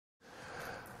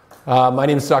My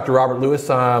name is Dr. Robert Lewis.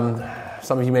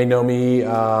 Some of you may know me.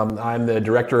 I'm the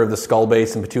director of the skull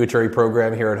base and pituitary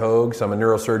program here at Hoag. So I'm a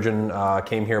neurosurgeon.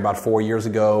 Came here about 4 years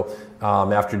ago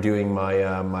after doing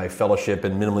my fellowship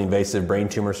in minimally invasive brain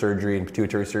tumor surgery and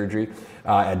pituitary surgery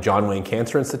at John Wayne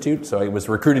Cancer Institute. So I was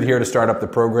recruited here to start up the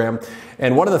program.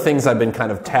 And one of the things I've been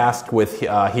kind of tasked with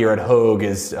here at Hoag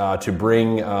is to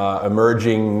bring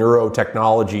emerging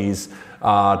neurotechnologies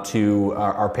to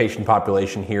our patient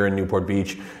population here in Newport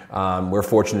Beach. We're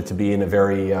fortunate to be in a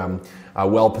very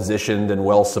well-positioned and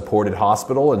well-supported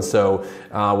hospital, and so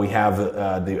we have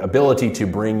the ability to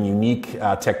bring unique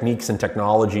techniques and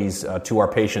technologies to our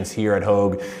patients here at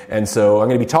Hoag. And so I'm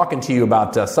going to be talking to you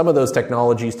about some of those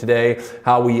technologies today,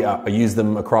 how we use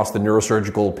them across the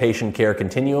neurosurgical patient care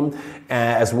continuum,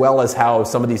 as well as how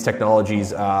some of these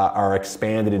technologies are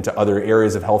expanded into other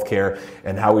areas of healthcare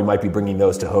and how we might be bringing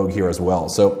those to Hoag here as well.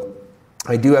 So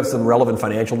I do have some relevant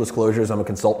financial disclosures. I'm a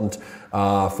consultant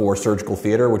for surgical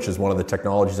theater, which is one of the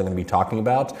technologies I'm going to be talking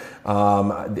about.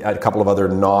 A couple of other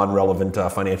non-relevant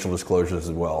financial disclosures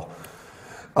as well.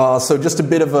 So just a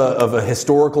bit of a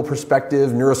historical perspective.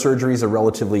 Neurosurgery is a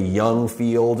relatively young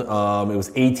field. It was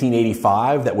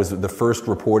 1885 that was the first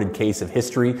reported case of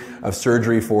history of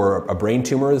surgery for a brain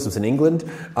tumor. This was in England.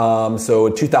 So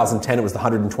in 2010 it was the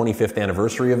 125th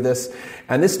anniversary of this.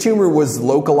 And this tumor was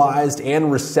localized and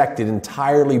resected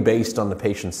entirely based on the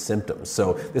patient's symptoms.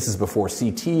 So this is before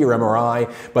CT or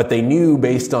MRI, but they knew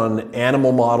based on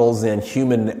animal models and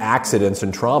human accidents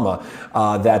and trauma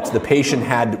that the patient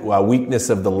had weakness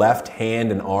of the left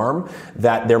hand and arm,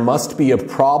 that there must be a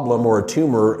problem or a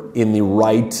tumor in the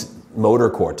right motor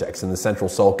cortex in the central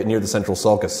sulcus, near the central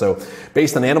sulcus. So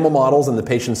based on animal models and the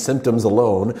patient's symptoms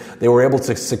alone, they were able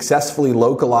to successfully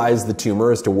localize the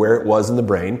tumor as to where it was in the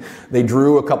brain. They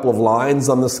drew a couple of lines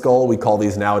on the skull. We call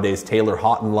these nowadays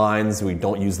Taylor-Houghton lines. We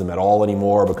don't use them at all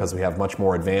anymore because we have much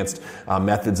more advanced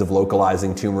methods of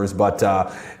localizing tumors. But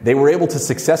they were able to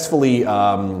successfully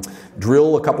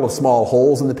drill a couple of small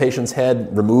holes in the patient's head,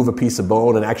 remove a piece of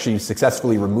bone, and actually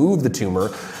successfully remove the tumor.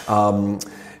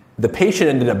 The patient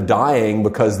ended up dying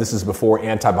because this is before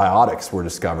antibiotics were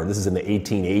discovered. This is in the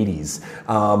 1880s.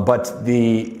 But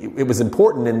it was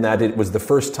important in that it was the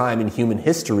first time in human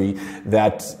history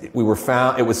that it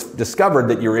was discovered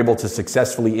that you're able to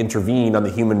successfully intervene on the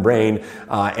human brain.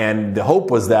 And the hope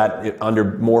was that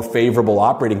under more favorable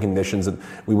operating conditions, that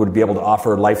we would be able to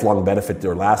offer lifelong benefit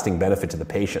or lasting benefit to the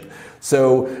patient.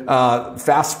 So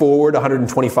fast forward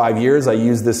 125 years, I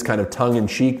use this kind of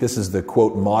tongue-in-cheek. This is the,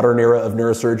 quote, modern era of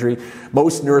neurosurgery.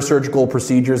 Most neurosurgical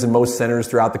procedures in most centers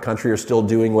throughout the country are still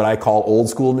doing what I call old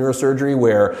school neurosurgery,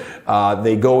 where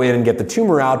they go in and get the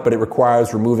tumor out, but it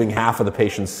requires removing half of the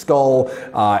patient's skull,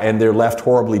 and they're left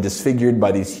horribly disfigured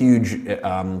by these huge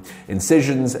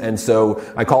incisions. And so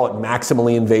I call it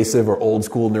maximally invasive or old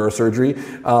school neurosurgery.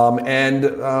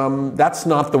 That's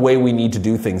not the way we need to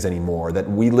do things anymore. That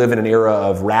we live in an era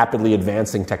of rapidly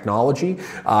advancing technology,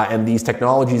 and these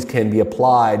technologies can be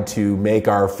applied to make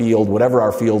our field, whatever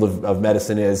our field of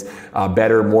medicine is,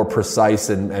 better, more precise,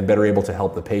 and better able to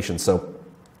help the patient. So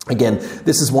again,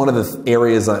 this is one of the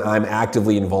areas I'm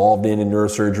actively involved in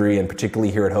neurosurgery, and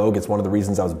particularly here at Hoag. It's one of the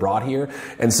reasons I was brought here.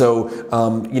 And so,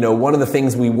 one of the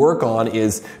things we work on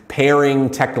is pairing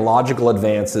technological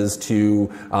advances to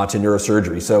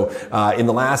neurosurgery. So in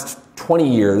the last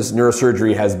 20 years,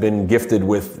 neurosurgery has been gifted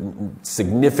with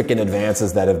significant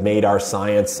advances that have made our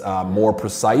science more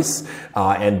precise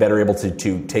and better able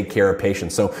to take care of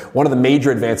patients. So one of the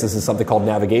major advances is something called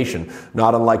navigation.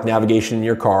 Not unlike navigation in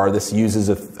your car, this uses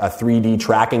a 3D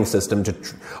tracking system to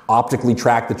optically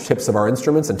track the tips of our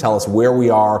instruments and tell us where we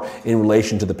are in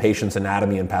relation to the patient's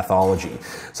anatomy and pathology.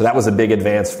 So that was a big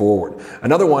advance forward.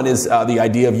 Another one is the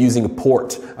idea of using a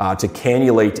port to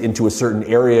cannulate into a certain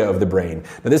area of the brain.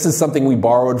 Now this is something we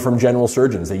borrowed from general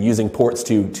surgeons. They're using ports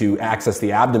to access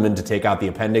the abdomen to take out the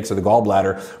appendix or the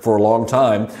gallbladder for a long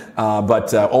time,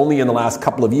 but only in the last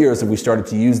couple of years have we started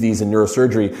to use these in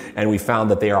neurosurgery, and we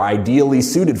found that they are ideally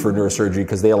suited for neurosurgery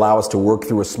because they allow us to work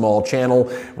through a small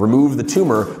channel, remove the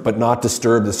tumor, but not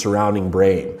disturb the surrounding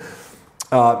brain.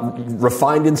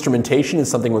 Refined instrumentation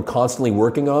is something we're constantly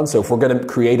working on. So if we're going to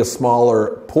create a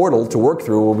smaller portal to work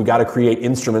through, well, we've got to create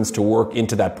instruments to work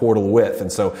into that portal with. And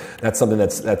so that's something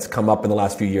that's come up in the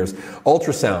last few years.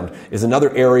 Ultrasound is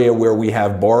another area where we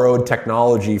have borrowed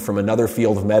technology from another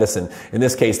field of medicine. In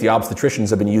this case, the obstetricians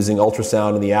have been using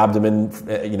ultrasound in the abdomen,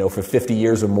 for 50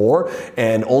 years or more.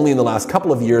 And only in the last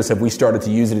couple of years have we started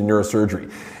to use it in neurosurgery.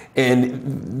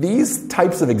 And these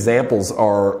types of examples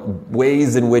are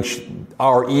ways in which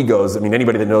our egos, I mean,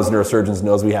 anybody that knows neurosurgeons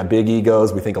knows we have big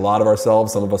egos. We think a lot of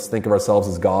ourselves. Some of us think of ourselves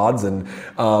as gods, and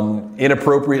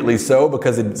inappropriately so,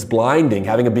 because it's blinding.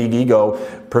 Having a big ego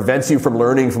prevents you from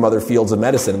learning from other fields of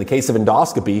medicine. In the case of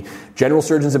endoscopy, general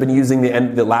surgeons have been using the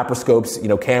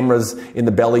laparoscopes, cameras in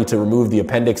the belly to remove the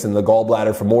appendix and the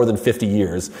gallbladder for more than 50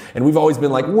 years. And we've always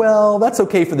been like, well, that's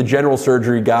okay for the general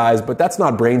surgery guys, but that's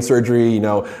not brain surgery.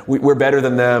 We're better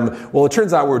than them. Well, it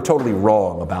turns out we're totally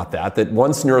wrong about that. That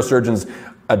once neurosurgeons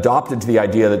adopted to the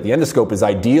idea that the endoscope is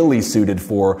ideally suited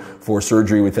for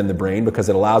surgery within the brain because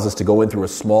it allows us to go in through a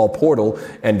small portal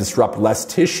and disrupt less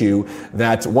tissue,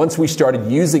 that once we started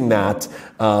using that,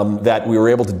 that we were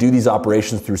able to do these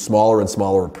operations through smaller and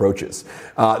smaller approaches.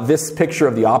 This picture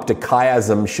of the optic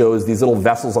chiasm shows these little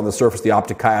vessels on the surface of the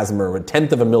optic chiasm are a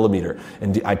tenth of a millimeter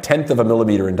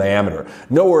in diameter.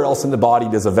 Nowhere else in the body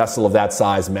does a vessel of that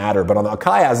size matter, but on the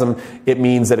chiasm, it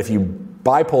means that if you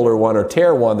bipolar one or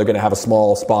tear one, they're going to have a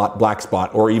small spot, black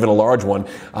spot, or even a large one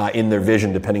in their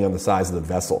vision, depending on the size of the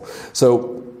vessel.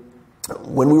 So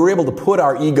when we were able to put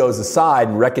our egos aside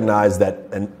and recognize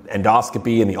that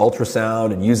endoscopy and the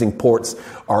ultrasound and using ports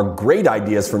are great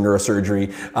ideas for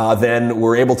neurosurgery, then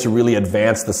we're able to really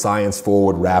advance the science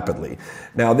forward rapidly.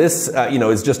 Now this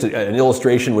is just an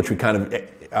illustration which we kind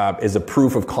of is a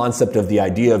proof of concept of the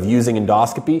idea of using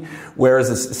endoscopy, whereas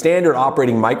a standard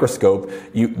operating microscope,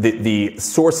 the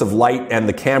source of light and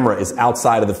the camera is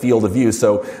outside of the field of view,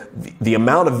 so the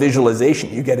amount of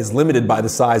visualization you get is limited by the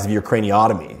size of your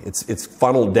craniotomy. It's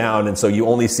funneled down, and so you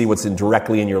only see what's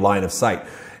directly in your line of sight.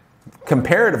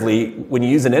 Comparatively, when you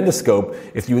use an endoscope,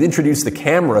 if you introduce the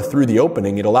camera through the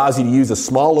opening, it allows you to use a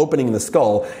small opening in the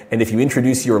skull, and if you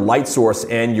introduce your light source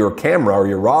and your camera or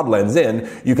your rod lens in,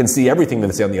 you can see everything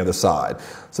that's on the other side.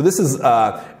 So this is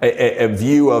a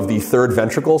view of the third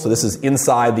ventricle. So this is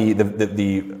inside the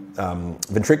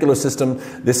ventricular system.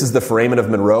 This is the foramen of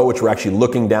Monroe, which we're actually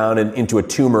looking down into a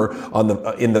tumor on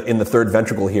in the third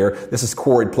ventricle here. This is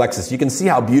choroid plexus. You can see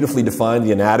how beautifully defined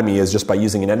the anatomy is just by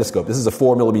using an endoscope. This is a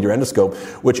 4-millimeter endoscope,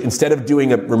 which instead of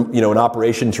doing an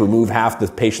operation to remove half the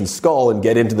patient's skull and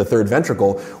get into the third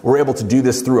ventricle, we're able to do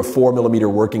this through a 4-millimeter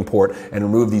working port and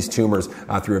remove these tumors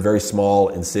through a very small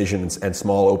incision and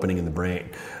small opening in the brain.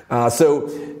 So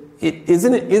it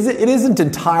isn't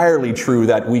entirely true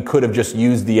that we could have just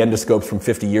used the endoscopes from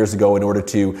 50 years ago in order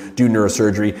to do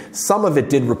neurosurgery. Some of it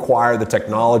did require the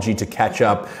technology to catch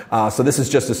up. So this is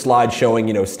just a slide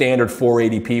showing, standard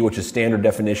 480p, which is standard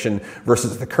definition,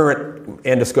 versus the current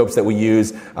endoscopes that we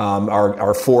use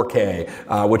are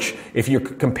 4K, which if you're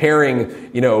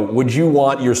comparing, would you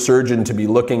want your surgeon to be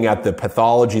looking at the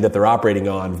pathology that they're operating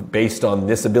on based on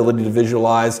this ability to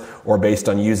visualize or based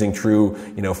on using true,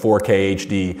 4K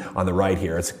HD on the right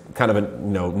here? It's kind of a,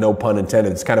 no pun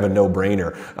intended, it's kind of a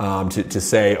no-brainer to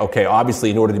say, okay,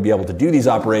 obviously in order to be able to do these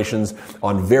operations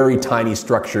on very tiny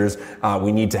structures,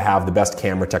 we need to have the best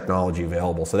camera technology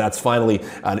available. So that's finally,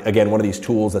 again, one of these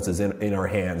tools that's in our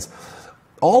hands.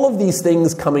 All of these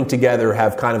things coming together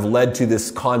have kind of led to this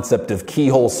concept of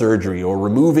keyhole surgery, or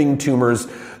removing tumors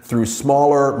through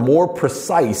smaller, more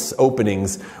precise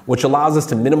openings, which allows us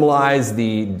to minimize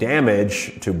the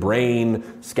damage to brain,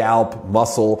 scalp,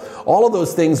 muscle. All of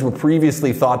those things were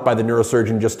previously thought by the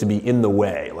neurosurgeon just to be in the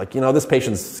way. Like, this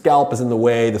patient's scalp is in the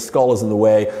way, the skull is in the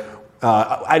way.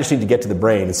 I just need to get to the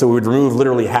brain. And so we would remove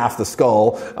literally half the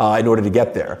skull in order to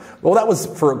get there. Well, that was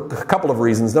for a couple of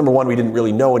reasons. Number one, we didn't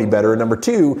really know any better. Number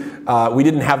two, we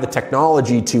didn't have the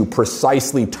technology to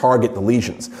precisely target the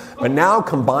lesions. But now,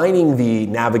 combining the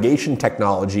navigation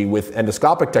technology with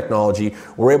endoscopic technology,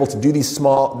 we're able to do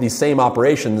these same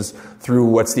operations through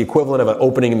what's the equivalent of an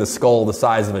opening in the skull the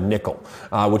size of a nickel,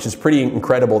 which is pretty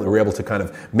incredible that we're able to kind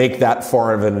of make that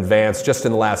far of an advance just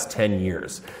in the last 10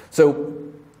 years. So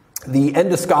the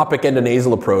endoscopic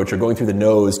endonasal approach, or going through the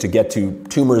nose to get to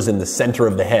tumors in the center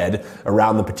of the head,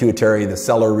 around the pituitary, the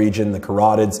sellar region, the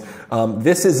carotids,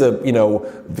 this is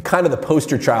kind of the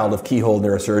poster child of keyhole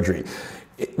neurosurgery.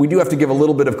 We do have to give a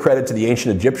little bit of credit to the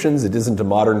ancient Egyptians. It isn't a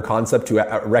modern concept to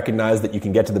recognize that you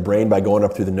can get to the brain by going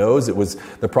up through the nose. It was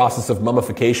the process of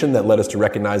mummification that led us to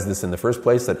recognize this in the first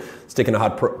place, that sticking a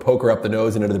hot poker up the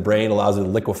nose and into the brain allows it to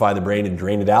liquefy the brain and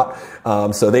drain it out.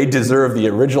 So they deserve the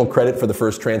original credit for the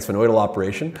first transsphenoidal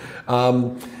operation.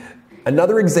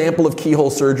 Another example of keyhole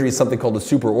surgery is something called a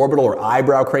supraorbital or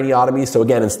eyebrow craniotomy. So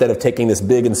again, instead of taking this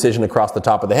big incision across the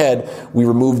top of the head, we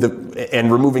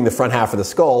removing the front half of the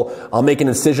skull, I'll make an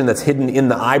incision that's hidden in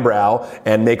the eyebrow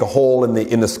and make a hole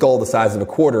in the skull the size of a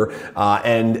quarter.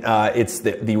 It's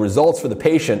the results for the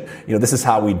patient. This is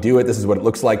how we do it. This is what it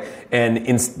looks like. And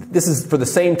this is for the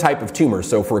same type of tumor.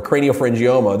 So for a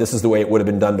craniopharyngioma, this is the way it would have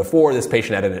been done before. This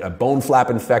patient had a bone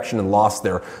flap infection and lost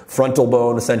their frontal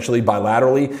bone essentially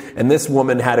bilaterally. And this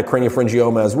woman had a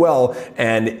craniopharyngioma as well,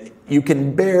 and you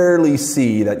can barely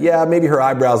see that, yeah, maybe her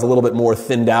eyebrow is a little bit more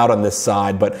thinned out on this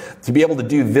side, but to be able to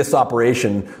do this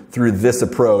operation through this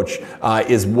approach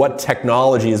is what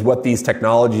these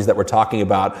technologies that we're talking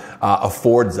about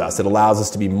affords us. It allows us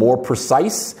to be more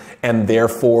precise and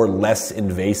therefore less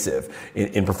invasive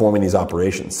in performing these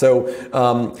operations. So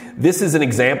this is an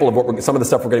example of some of the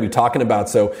stuff we're going to be talking about.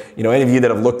 So, any of you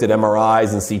that have looked at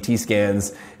MRIs and CT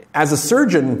scans, as a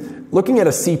surgeon, looking at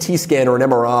a CT scan or an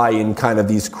MRI in kind of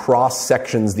these cross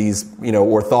sections, these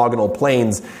orthogonal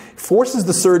planes, forces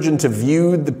the surgeon to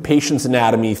view the patient's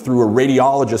anatomy through a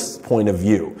radiologist's point of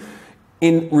view.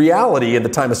 In reality, at the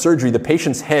time of surgery, the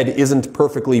patient's head isn't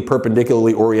perfectly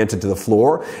perpendicularly oriented to the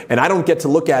floor, and I don't get to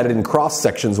look at it in cross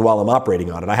sections while I'm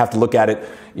operating on it. I have to look at it,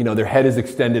 their head is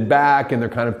extended back and they're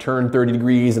kind of turned 30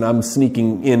 degrees and I'm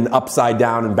sneaking in upside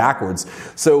down and backwards.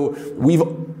 So we've,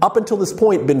 up until this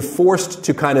point, been forced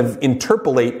to kind of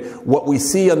interpolate what we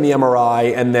see on the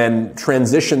MRI and then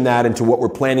transition that into what we're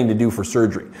planning to do for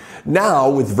surgery. Now,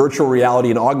 with virtual reality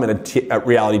and augmented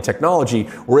reality technology,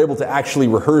 we're able to actually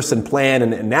rehearse and plan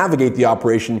and navigate the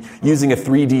operation using a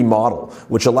 3D model,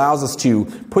 which allows us to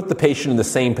put the patient in the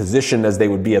same position as they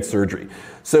would be at surgery.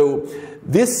 So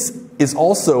this is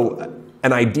also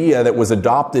an idea that was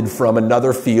adopted from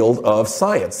another field of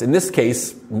science, in this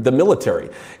case, the military.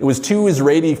 It was two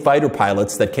Israeli fighter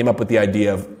pilots that came up with the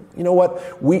idea of,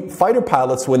 fighter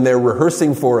pilots, when they're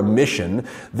rehearsing for a mission,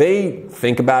 they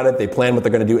think about it, they plan what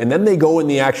they're going to do, and then they go in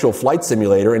the actual flight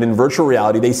simulator, and in virtual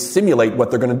reality, they simulate what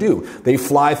they're going to do. They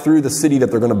fly through the city that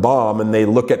they're going to bomb, and they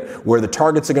look at where the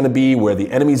targets are going to be, where the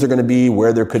enemies are going to be,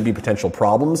 where there could be potential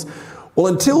problems. Well,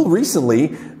 until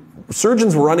recently,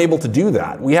 surgeons were unable to do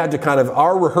that. We had to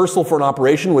our rehearsal for an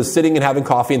operation was sitting and having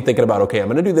coffee and thinking about, okay, I'm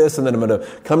going to do this, and then I'm going to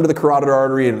come to the carotid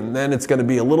artery, and then it's going to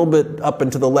be a little bit up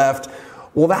and to the left.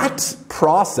 Well, that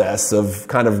process of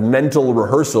mental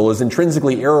rehearsal is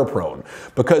intrinsically error-prone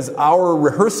because our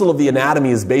rehearsal of the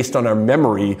anatomy is based on our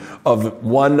memory of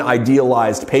one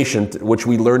idealized patient, which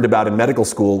we learned about in medical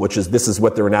school, which is this is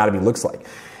what their anatomy looks like.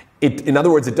 In other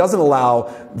words, it doesn't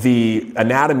allow the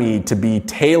anatomy to be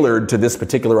tailored to this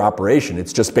particular operation.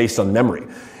 It's just based on memory.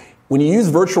 When you use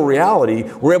virtual reality,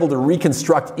 we're able to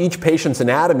reconstruct each patient's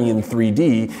anatomy in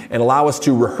 3D and allow us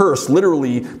to rehearse,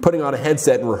 literally putting on a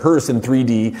headset and rehearse in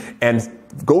 3D and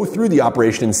go through the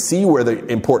operation and see where the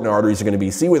important arteries are going to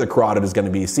be, see where the carotid is going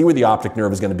to be, see where the optic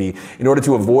nerve is going to be in order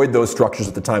to avoid those structures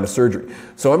at the time of surgery.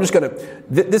 So I'm just going to,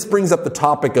 this brings up the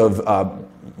topic of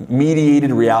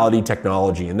mediated reality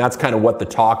technology, and that's kind of what the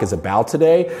talk is about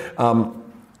today.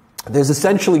 There's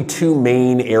essentially two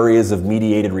main areas of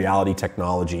mediated reality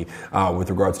technology with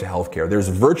regards to healthcare. There's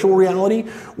virtual reality,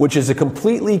 which is a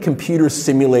completely computer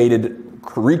simulated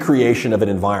recreation of an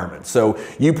environment. So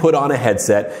you put on a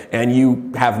headset and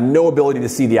you have no ability to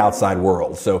see the outside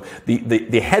world. So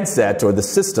the headset or the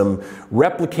system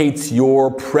replicates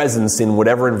your presence in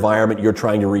whatever environment you're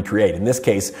trying to recreate. In this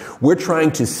case, we're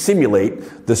trying to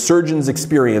simulate the surgeon's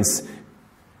experience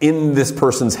in this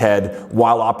person's head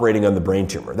while operating on the brain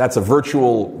tumor. That's a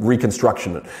virtual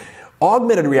reconstruction.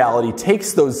 Augmented reality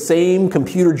takes those same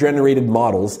computer-generated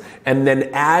models and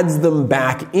then adds them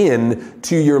back in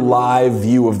to your live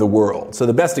view of the world. So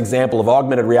the best example of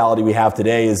augmented reality we have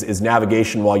today is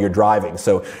navigation while you're driving.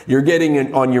 So you're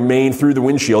getting on your main through the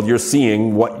windshield, you're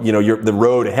seeing what the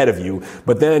road ahead of you,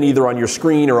 but then either on your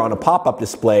screen or on a pop-up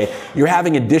display, you're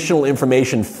having additional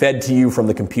information fed to you from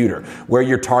the computer, where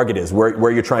your target is,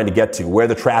 where you're trying to get to, where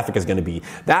the traffic is going to be.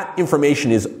 That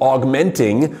information is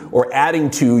augmenting or adding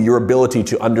to your ability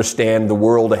to understand the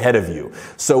world ahead of you.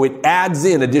 So it adds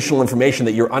in additional information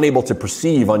that you're unable to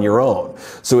perceive on your own.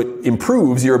 So it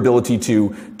improves your ability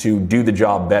to do the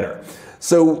job better.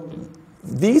 So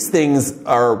these things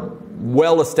are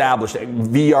well established.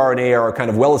 VR and AR are kind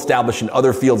of well established in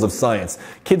other fields of science.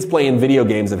 Kids playing video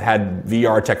games have had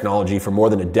VR technology for more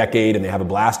than a decade and they have a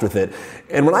blast with it.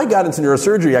 And when I got into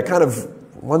neurosurgery,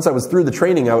 once I was through the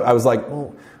training, I was like,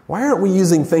 well, why aren't we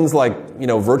using things like,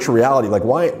 virtual reality? Like,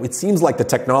 why? It seems like the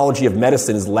technology of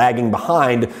medicine is lagging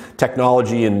behind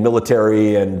technology in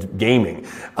military and gaming.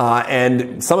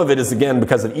 And some of it is, again,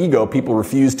 because of ego. People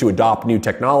refuse to adopt new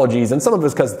technologies, and some of it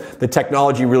is because the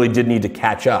technology really did need to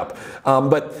catch up.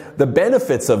 But the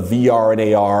benefits of VR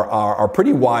and AR are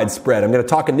pretty widespread. I'm going to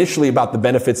talk initially about the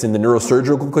benefits in the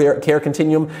neurosurgical care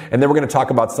continuum, and then we're going to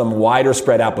talk about some wider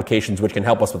spread applications which can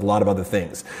help us with a lot of other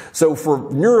things. So for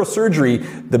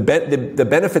neurosurgery, the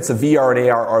benefits of VR and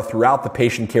AR are throughout the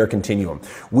patient care continuum.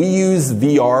 We use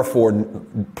VR for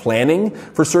planning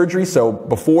for surgery. So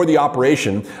before the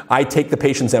operation, I take the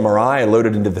patient's MRI, I load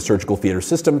it into the surgical theater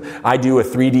system. I do a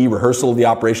 3D rehearsal of the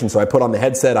operation. So I put on the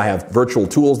headset, I have virtual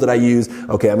tools that I use.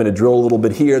 Okay, I'm going to drill a little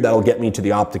bit here. That'll get me to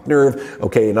the optic nerve.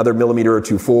 Okay, another millimeter or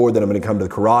two forward, then I'm going to come to the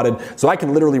carotid. So I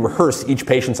can literally rehearse each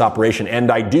patient's operation,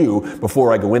 and I do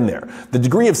before I go in there. The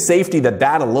degree of safety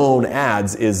that alone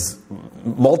adds is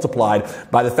multiplied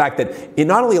by the fact that it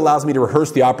not only allows me to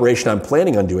rehearse the operation I'm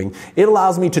planning on doing, it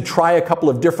allows me to try a couple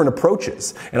of different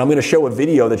approaches. And I'm going to show a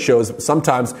video that shows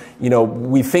sometimes,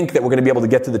 we think that we're going to be able to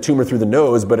get to the tumor through the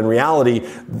nose, but in reality,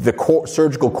 the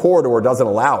surgical corridor doesn't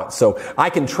allow it. So I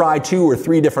can try 2 or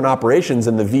 3 different operations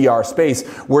in the VR space,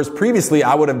 whereas previously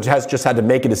I would have just had to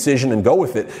make a decision and go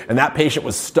with it, and that patient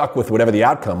was stuck with whatever the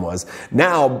outcome was.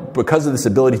 Now, because of this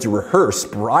ability to rehearse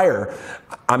prior,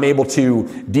 I'm able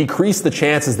to decrease the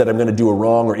chances that I'm going to do a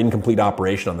wrong or incomplete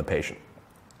operation on the patient.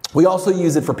 We also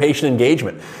use it for patient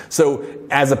engagement. So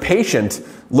as a patient,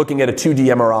 looking at a 2D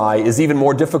MRI is even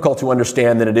more difficult to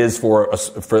understand than it is for a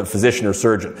physician or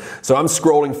surgeon. So I'm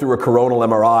scrolling through a coronal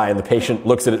MRI and the patient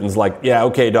looks at it and is like, yeah,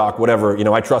 okay, doc, whatever,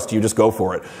 I trust you, just go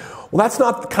for it. Well, that's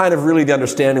not kind of really the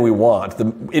understanding we want.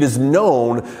 It is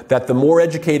known that the more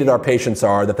educated our patients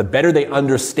are, that the better they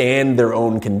understand their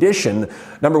own condition,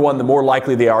 number one, the more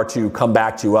likely they are to come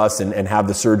back to us and have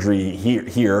the surgery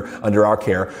here under our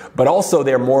care, but also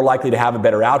they're more likely to have a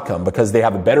better outcome because they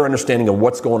have a better understanding of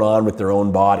what's going on with their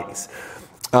own bodies.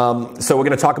 So we're going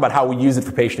to talk about how we use it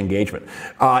for patient engagement.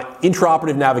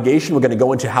 Intraoperative navigation, we're going to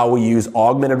go into how we use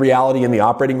augmented reality in the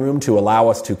operating room to allow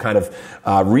us to kind of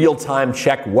real-time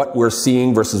check what we're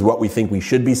seeing versus what we think we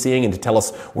should be seeing and to tell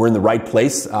us we're in the right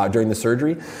place during the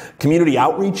surgery. Community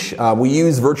outreach, we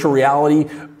use virtual reality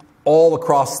all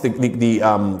across the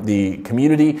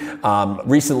community.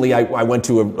 Recently,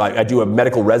 I do a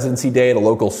medical residency day at a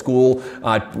local school.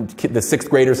 The 6th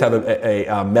graders have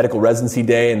a medical residency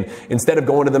day, and instead of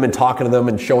going to them and talking to them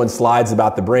and showing slides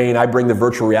about the brain, I bring the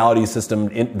virtual reality system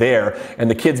in there, and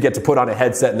the kids get to put on a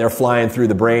headset and they're flying through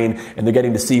the brain and they're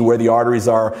getting to see where the arteries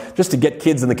are, just to get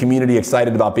kids in the community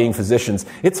excited about being physicians.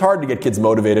 It's hard to get kids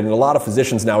motivated, and a lot of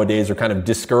physicians nowadays are kind of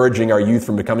discouraging our youth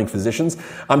from becoming physicians.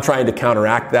 I'm trying to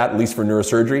counteract that, at least for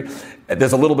neurosurgery.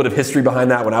 There's a little bit of history behind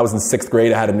that. When I was in 6th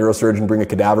grade, I had a neurosurgeon bring a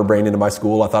cadaver brain into my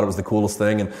school. I thought it was the coolest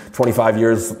thing, and 25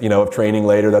 years, of training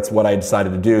later, that's what I decided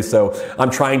to do. So I'm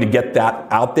trying to get that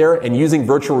out there, and using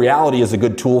virtual reality is a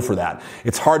good tool for that.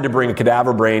 It's hard to bring a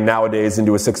cadaver brain nowadays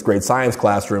into a 6th grade science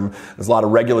classroom. There's a lot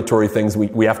of regulatory things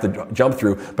we have to jump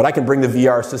through, but I can bring the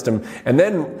VR system, and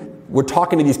then we're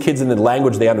talking to these kids in the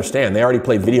language they understand. They already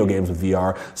play video games with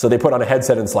VR, so they put on a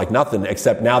headset and it's like nothing,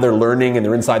 except now they're learning and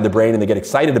they're inside the brain and they get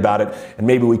excited about it, and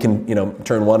maybe we can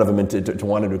turn one of them into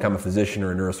wanting to become a physician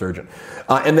or a neurosurgeon.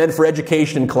 And then for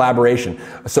education and collaboration.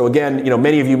 So again,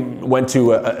 many of you went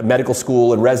to a medical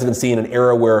school and residency in an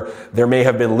era where there may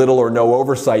have been little or no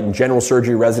oversight in general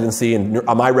surgery residency, and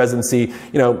my residency,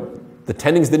 the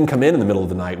attendings didn't come in the middle of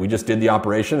the night. We just did the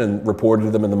operation and reported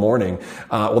to them in the morning.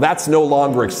 Well, that's no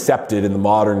longer accepted in the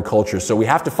modern culture. So we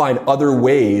have to find other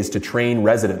ways to train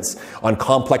residents on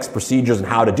complex procedures and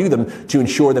how to do them to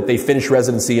ensure that they finish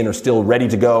residency and are still ready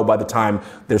to go by the time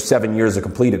their 7 years are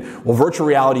completed. Well, virtual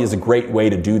reality is a great way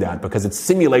to do that because it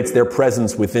simulates their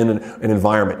presence within an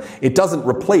environment. It doesn't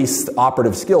replace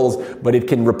operative skills, but it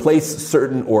can replace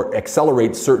certain or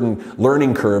accelerate certain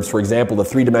learning curves. For example, the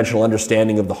 3-dimensional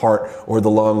understanding of the heart or the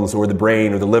lungs or the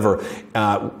brain or the liver.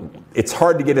 It's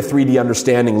hard to get a 3D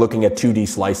understanding looking at 2D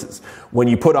slices. When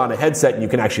you put on a headset and you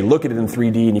can actually look at it in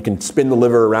 3D and you can spin the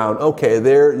liver around, okay,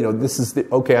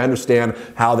 okay, I understand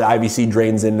how the IVC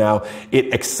drains in now.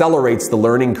 It accelerates the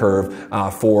learning curve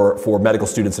for medical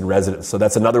students and residents. So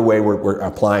that's another way we're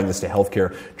applying this to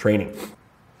healthcare training.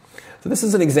 So this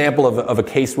is an example of a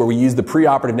case where we use the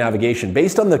preoperative navigation.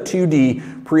 Based on the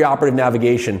 2D preoperative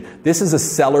navigation, this is a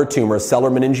sellar tumor, a sellar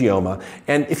meningioma.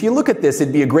 And if you look at this,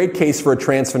 it'd be a great case for a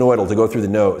transsphenoidal to go through the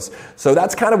nose. So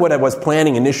that's kind of what I was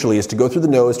planning initially, is to go through the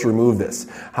nose to remove this.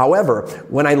 However,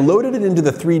 when I loaded it into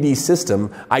the 3D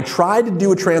system, I tried to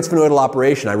do a transsphenoidal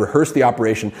operation. I rehearsed the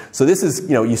operation. So this is,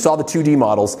 you saw the 2D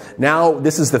models. Now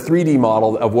this is the 3D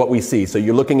model of what we see. So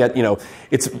you're looking at,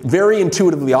 it's very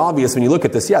intuitively obvious when you look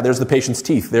at this. Yeah, there's the patient's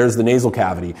teeth. There's the nasal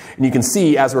cavity. And you can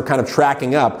see, as we're kind of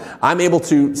tracking up, I'm able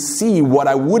to see what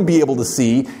I would be able to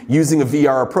see using a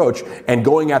VR approach and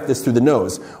going at this through the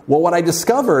nose. Well, what I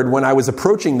discovered when I was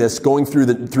approaching this, going through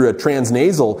a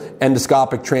transnasal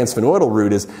endoscopic transsphenoidal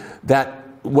route, is that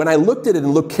when I looked at it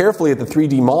and looked carefully at the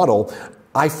 3D model,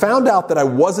 I found out that I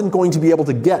wasn't going to be able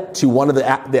to get to one of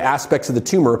the aspects of the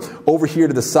tumor over here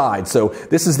to the side. So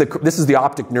this is the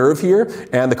optic nerve here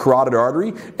and the carotid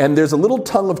artery, and there's a little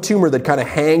tongue of tumor that kind of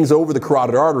hangs over the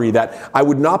carotid artery that I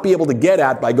would not be able to get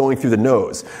at by going through the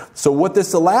nose. So what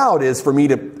this allowed is for me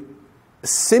to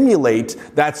simulate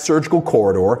that surgical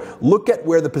corridor, look at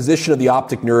where the position of the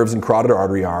optic nerves and carotid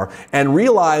artery are, and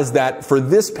realize that for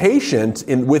this patient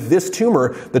with this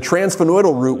tumor, the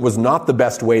transsphenoidal route was not the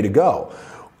best way to go.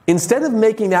 Instead of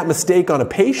making that mistake on a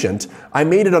patient, I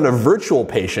made it on a virtual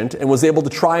patient and was able to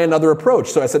try another approach.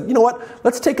 So I said, you know what,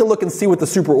 let's take a look and see what the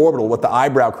supraorbital, what the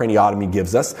eyebrow craniotomy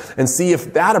gives us, and see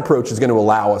if that approach is going to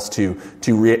allow us to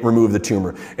remove the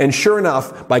tumor. And sure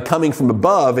enough, by coming from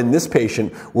above in this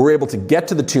patient, we're able to get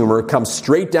to the tumor, come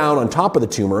straight down on top of the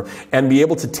tumor, and be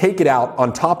able to take it out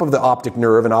on top of the optic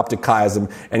nerve and optic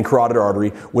chiasm and carotid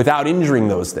artery without injuring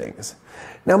those things.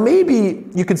 Now, maybe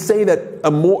you could say that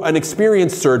an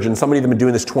experienced surgeon, somebody that's been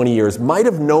doing this 20 years, might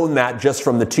have known that just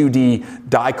from the 2D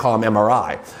DICOM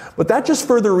MRI. But that just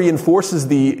further reinforces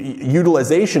the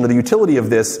utilization or the utility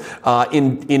of this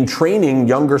in training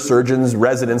younger surgeons,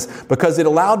 residents, because it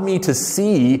allowed me to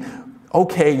see,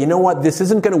 okay, you know what, this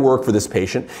isn't going to work for this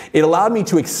patient. It allowed me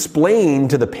to explain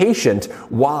to the patient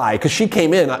why, because she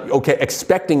came in, okay,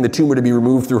 expecting the tumor to be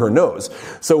removed through her nose.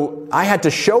 So I had to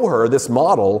show her this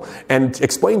model and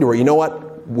explain to her, you know what,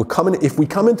 if we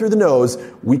come in through the nose,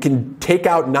 we can take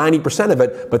out 90% of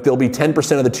it, but there'll be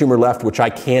 10% of the tumor left, which I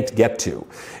can't get to.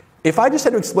 If I just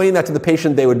had to explain that to the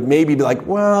patient, they would maybe be like,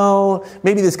 well,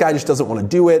 maybe this guy just doesn't want to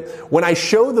do it. When I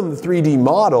show them the 3D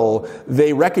model,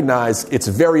 they recognize it's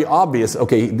very obvious,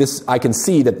 okay, I can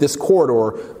see that this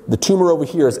corridor, the tumor over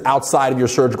here is outside of your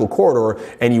surgical corridor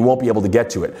and you won't be able to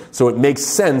get to it. So it makes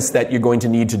sense that you're going to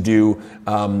need to do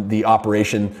the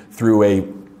operation through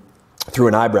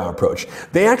an eyebrow approach.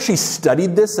 They actually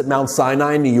studied this at Mount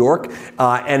Sinai in New York,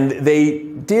 and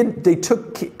they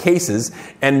took cases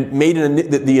and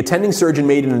the attending surgeon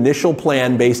made an initial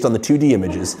plan based on the 2D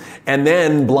images, and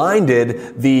then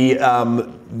blinded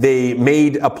they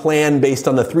made a plan based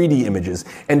on the 3D images.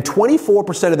 And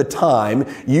 24% of the time,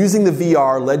 using the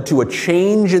VR led to a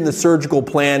change in the surgical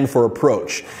plan for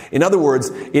approach. In other words,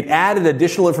 it added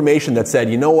additional information that said,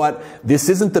 you know what, this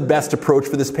isn't the best approach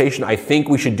for this patient. I think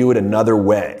we should do it another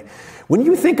way. When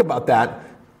you think about that,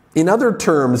 in other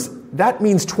terms, that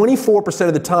means 24%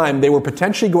 of the time they were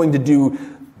potentially going to do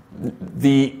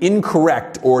the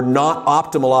incorrect or not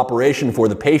optimal operation for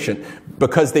the patient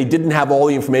because they didn't have all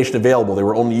the information available. They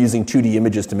were only using 2D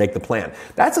images to make the plan.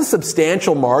 That's a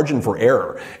substantial margin for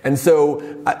error. And so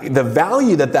the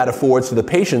value that affords to the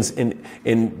patients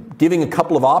in giving a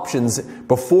couple of options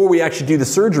before we actually do the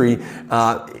surgery,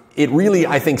 it really,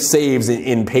 I think, saves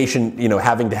in patient,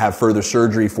 having to have further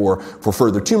surgery for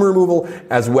further tumor removal,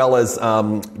 as well as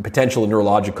potential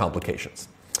neurologic complications.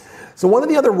 So one of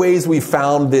the other ways we've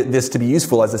found this to be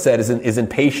useful, as I said, is in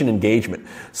patient engagement.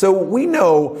 So we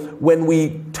know when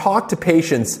we talk to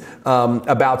patients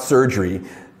about surgery,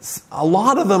 a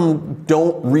lot of them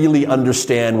don't really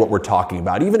understand what we're talking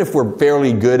about. Even if we're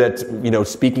fairly good at,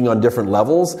 speaking on different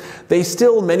levels,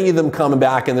 many of them come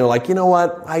back and they're like, you know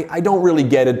what, I don't really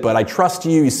get it, but I trust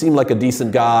you. You seem like a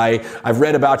decent guy. I've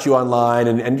read about you online,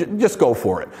 and just go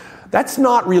for it. That's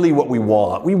not really what we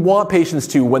want. We want patients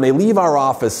to, when they leave our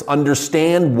office,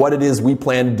 understand what it is we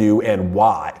plan to do and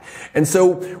why. And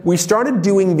so we started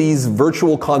doing these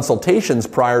virtual consultations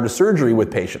prior to surgery with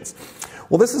patients.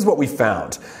 Well, this is what we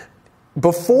found.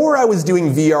 Before I was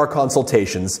doing VR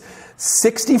consultations,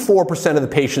 64% of the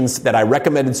patients that I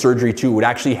recommended surgery to would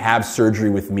actually have surgery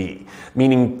with me,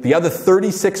 meaning the other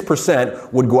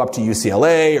 36% would go up to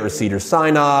UCLA or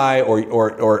Cedars-Sinai or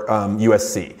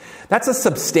USC. That's a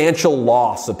substantial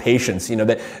loss of patients,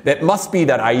 that must be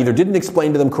that I either didn't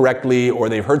explain to them correctly, or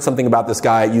they've heard something about this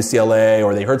guy at UCLA,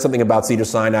 or they heard something about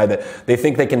Cedars-Sinai that they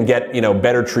think they can get,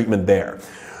 better treatment there.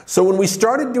 So when we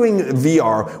started doing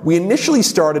VR, we initially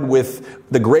started with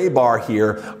the gray bar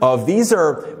here of these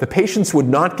are, the patients would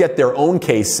not get their own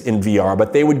case in VR,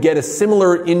 but they would get a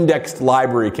similar indexed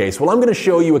library case. Well, I'm going to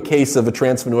show you a case of a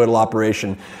transsphenoidal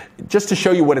operation just to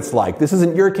show you what it's like. This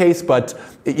isn't your case, but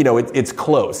it's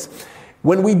close.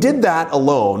 When we did that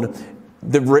alone,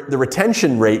 the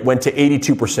retention rate went to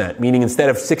 82%, meaning instead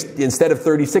of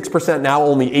 36%, now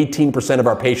only 18% of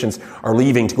our patients are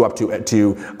leaving to go up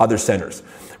to other centers.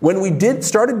 When we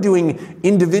started doing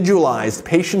individualized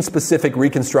patient-specific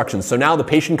reconstructions, so now the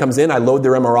patient comes in, I load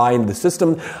their MRI into the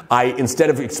system, instead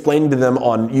of explaining to them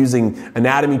on using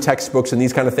anatomy textbooks and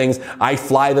these kind of things, I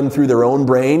fly them through their own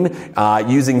brain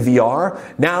using VR.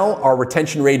 Now our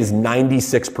retention rate is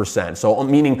 96%, so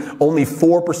meaning only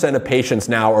 4% of patients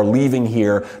now are leaving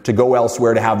here to go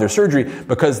elsewhere to have their surgery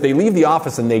because they leave the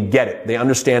office and they get it. They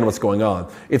understand what's going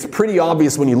on. It's pretty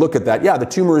obvious when you look at that. Yeah, the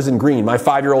tumor is in green. My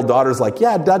 5-year-old daughter's like,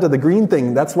 yeah, the green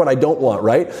thing, that's what I don't want,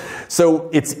 right? So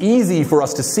it's easy for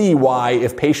us to see why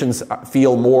if patients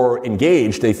feel more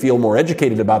engaged, they feel more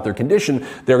educated about their condition,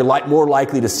 they're more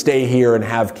likely to stay here and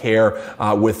have care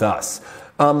with us.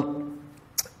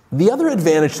 The other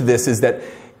advantage to this is that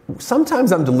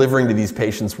sometimes I'm delivering to these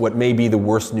patients what may be the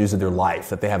worst news of their life,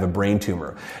 that they have a brain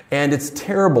tumor. And it's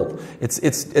terrible. It's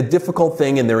a difficult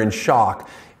thing and they're in shock.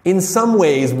 In some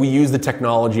ways, we use the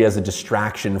technology as a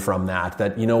distraction from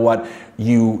that you know what,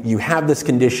 you have this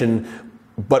condition,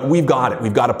 but we've got it.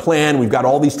 We've got a plan. We've got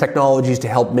all these technologies to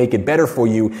help make it better for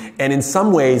you. And in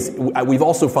some ways, we've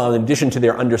also found, in addition to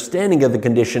their understanding of the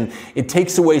condition, it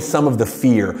takes away some of the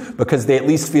fear because they at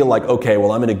least feel like, okay,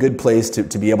 well, I'm in a good place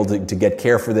to be able to get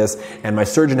care for this, and my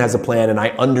surgeon has a plan, and I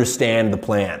understand the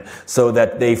plan, so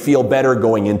that they feel better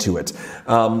going into it.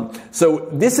 So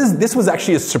this was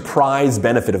actually a surprise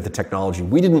benefit of the technology.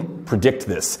 We didn't predict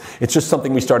this. It's just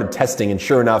something we started testing, and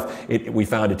sure enough, we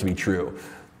found it to be true.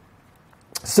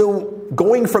 So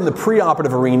going from the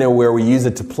preoperative arena where we use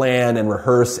it to plan and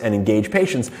rehearse and engage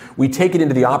patients, we take it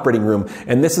into the operating room,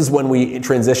 and this is when we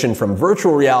transition from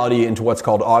virtual reality into what's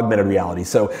called augmented reality.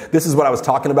 So this is what I was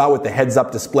talking about with the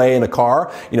heads-up display in a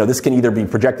car. This can either be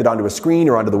projected onto a screen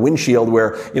or onto the windshield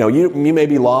where you may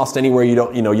be lost anywhere, you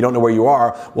don't know where you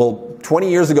are. Well, 20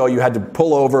 years ago you had to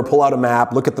pull over, pull out a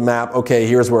map, look at the map, okay,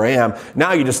 here's where I am.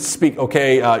 Now you just speak,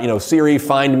 okay, Siri,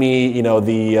 find me,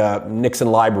 the Nixon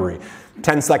Library.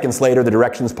 10 seconds later, the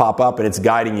directions pop up and it's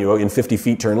guiding you in 50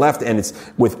 feet, turn left, and it's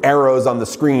with arrows on the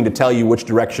screen to tell you which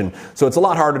direction. So it's a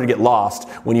lot harder to get lost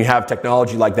when you have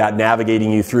technology like that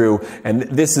navigating you through. And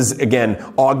this is,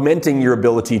 again, augmenting your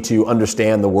ability to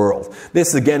understand the world.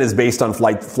 This, again, is based on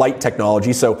flight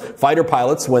technology. So fighter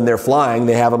pilots, when they're flying,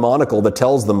 they have a monocle that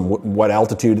tells them what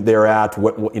altitude they're at,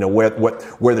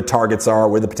 where the targets are,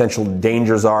 where the potential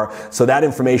dangers are. So that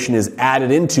information is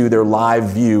added into their live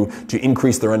view to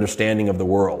increase their understanding of the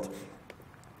world.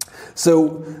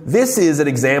 So this is an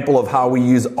example of how we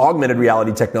use augmented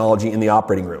reality technology in the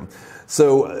operating room.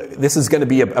 So this is going to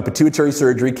be a pituitary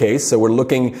surgery case. So we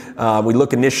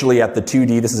look initially at the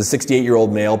 2D. This is a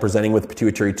 68-year-old male presenting with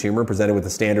pituitary tumor, presented with a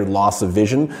standard loss of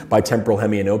vision by temporal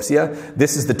hemianopsia.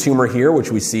 This is the tumor here,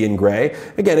 which we see in gray.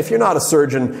 Again, if you're not a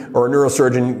surgeon or a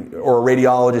neurosurgeon or a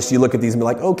radiologist, you look at these and be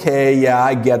like, okay, yeah,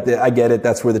 I get it,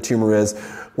 that's where the tumor is.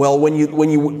 Well, when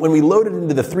we load it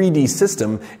into the 3D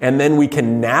system and then we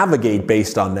can navigate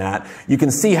based on that, you can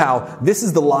see how this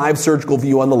is the live surgical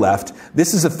view on the left.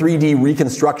 This is a 3D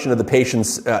reconstruction of the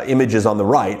patient's images on the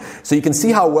right. So you can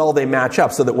see how well they match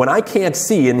up, so that when I can't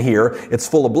see in here, it's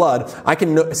full of blood, I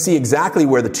can see exactly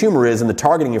where the tumor is in the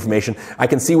targeting information. I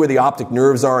can see where the optic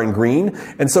nerves are in green.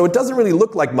 And so it doesn't really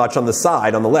look like much on the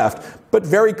side, on the left, but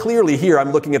very clearly here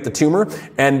I'm looking at the tumor,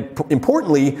 and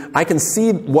importantly, I can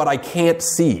see what I can't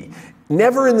see.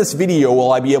 Never in this video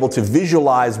will I be able to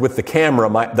visualize with the camera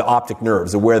the optic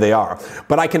nerves and where they are.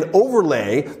 But I can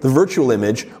overlay the virtual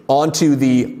image onto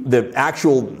the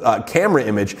actual camera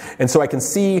image, and so I can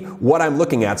see what I'm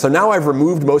looking at. So now I've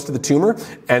removed most of the tumor,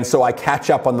 and so I catch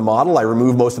up on the model. I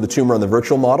remove most of the tumor on the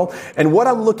virtual model. And what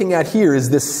I'm looking at here is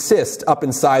this cyst up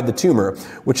inside the tumor,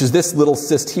 which is this little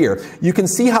cyst here. You can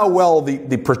see how well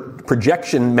the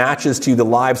projection matches to the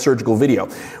live surgical video.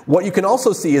 What you can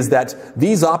also see is that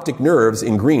these optic nerves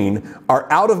in green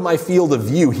are out of my field of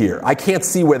view here. I can't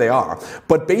see where they are.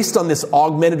 But based on this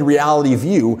augmented reality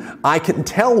view, I can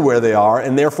tell where they are,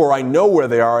 and therefore I know where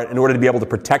they are in order to be able to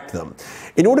protect them.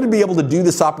 In order to be able to do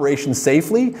this operation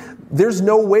safely, there's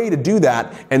no way to do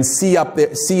that and see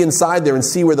inside there and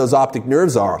see where those optic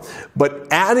nerves are. But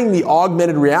adding the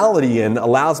augmented reality in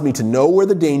allows me to know where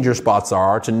the danger spots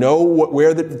are, to know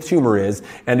where the tumor is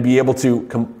and to be able to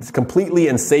completely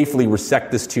and safely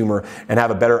resect this tumor and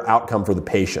have a better outcome for the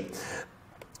patient.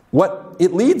 What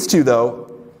it leads to, though,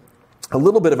 a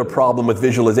little bit of a problem with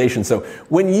visualization. So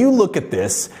when you look at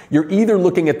this, you're either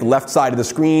looking at the left side of the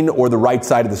screen or the right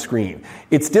side of the screen.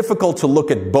 It's difficult to look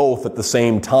at both at the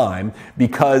same time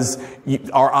because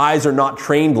our eyes are not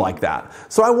trained like that.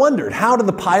 So I wondered, how do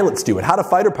the pilots do it? How do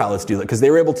fighter pilots do it? Because they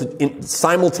were able to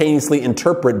simultaneously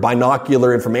interpret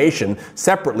binocular information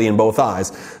separately in both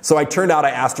eyes. So I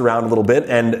asked around a little bit,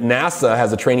 and NASA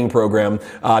has a training program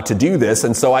to do this.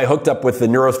 And so I hooked up with the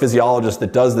neurophysiologist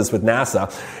that does this with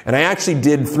NASA. And I actually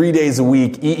did 3 days a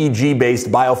week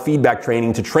EEG-based biofeedback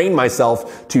training to train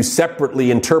myself to separately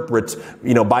interpret,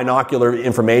 binocular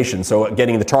information. So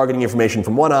getting the targeting information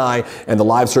from one eye and the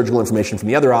live surgical information from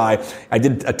the other eye. I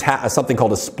did something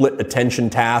called a split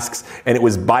attention tasks, and it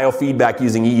was biofeedback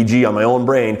using EEG on my own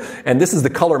brain. And this is the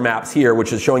color maps here,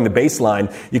 which is showing the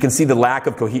baseline. You can see the lack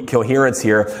of coherence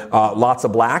here, lots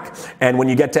of black. And when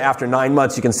you get to after 9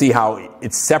 months, you can see how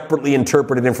it's separately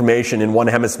interpreted information in one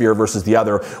hemisphere versus the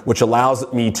other, which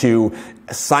allows me to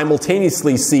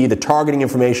simultaneously see the targeting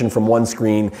information from one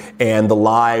screen and the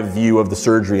live view of the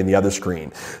surgery in the other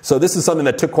screen. So this is something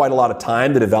that took quite a lot of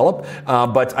time to develop,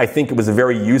 but I think it was a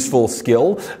very useful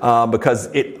skill because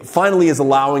it finally is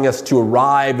allowing us to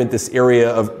arrive at this area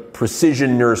of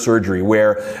precision neurosurgery,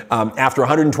 where after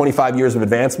 125 years of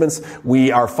advancements,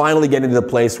 we are finally getting to the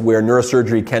place where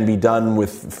neurosurgery can be done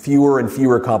with fewer and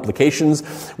fewer complications,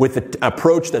 with an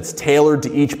approach that's tailored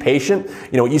to each patient.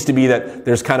 It used to be that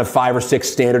there's kind of 5 or 6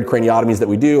 standard craniotomies that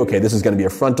we do. Okay, this is going to be a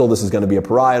frontal, this is going to be a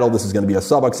parietal, this is going to be a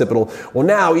suboccipital. Well,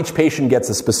 now each patient gets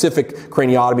a specific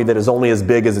craniotomy that is only as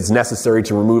big as it's necessary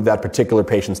to remove that particular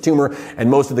patient's tumor,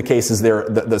 and most of the cases they're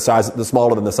the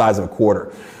smaller than the size of a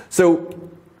quarter. So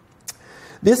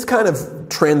this kind of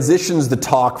transitions the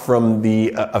talk from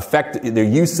the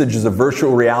usages of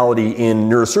virtual reality in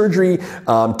neurosurgery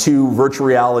to virtual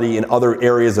reality in other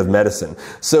areas of medicine.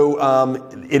 So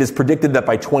it is predicted that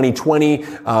by 2020,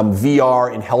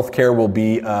 VR in healthcare will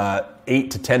be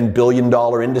 $8 to $10 billion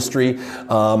industry,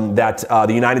 that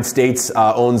the United States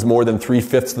owns more than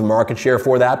 3/5 of the market share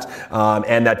for that,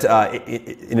 and that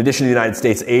in addition to the United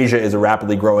States, Asia is a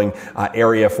rapidly growing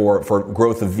area for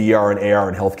growth of VR and AR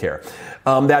in healthcare.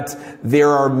 That there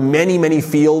are many, many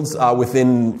fields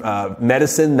within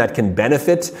medicine that can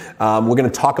benefit. We're going to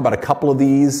talk about a couple of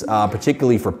these,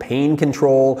 particularly for pain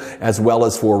control as well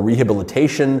as for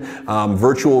rehabilitation,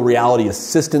 virtual reality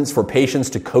assistance for patients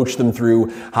to coach them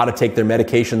through how to take their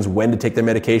medications, when to take their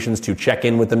medications, to check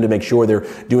in with them to make sure they're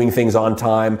doing things on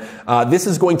time. This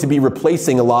is going to be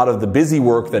replacing a lot of the busy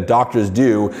work that doctors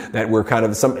do, that we're kind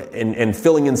of and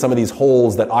filling in some of these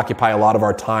holes that occupy a lot of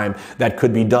our time that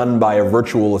could be done by a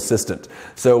virtual assistant.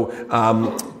 So,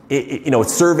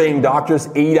 surveying doctors,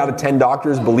 8 out of 10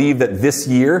 doctors believe that this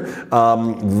year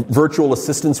virtual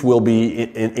assistants will be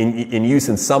in use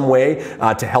in some way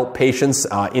to help patients,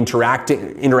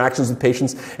 interactions with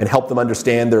patients, and help them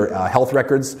understand their health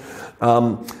records.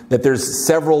 That there's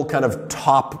several kind of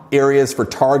top areas for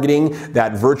targeting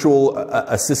that virtual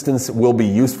assistance will be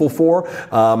useful for,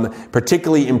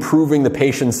 particularly improving the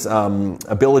patient's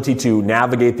ability to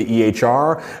navigate the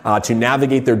EHR, to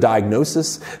navigate their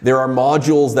diagnosis. There are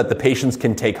modules that the patients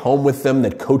can take home with them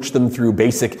that coach them through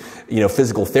basic,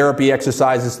 physical therapy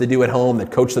exercises they do at home, that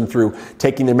coach them through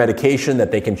taking their medication, that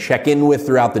they can check in with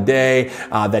throughout the day,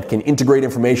 that can integrate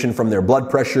information from their blood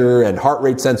pressure and heart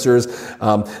rate sensors,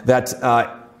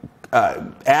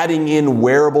 adding in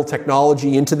wearable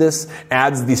technology into this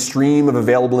adds the stream of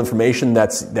available information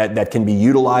that can be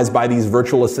utilized by these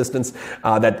virtual assistants.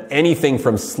 That anything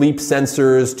from sleep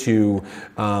sensors to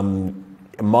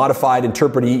modified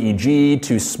interpret EEG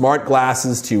to smart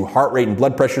glasses to heart rate and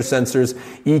blood pressure sensors,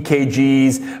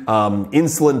 EKGs,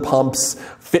 insulin pumps,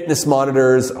 fitness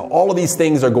monitors. All of these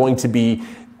things are going to be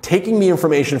taking the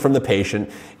information from the patient,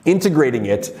 integrating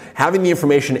it, having the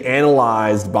information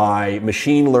analyzed by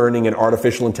machine learning and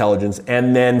artificial intelligence,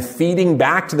 and then feeding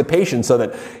back to the patient so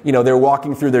that, they're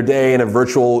walking through their day and a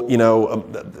virtual,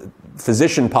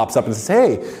 physician pops up and says,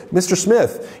 "Hey, Mr.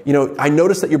 Smith, I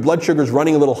noticed that your blood sugar is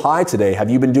running a little high today. Have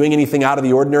you been doing anything out of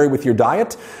the ordinary with your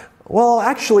diet?" "Well,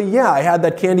 actually, yeah, I had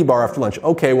that candy bar after lunch."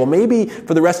 "Okay, well, maybe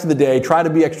for the rest of the day, try to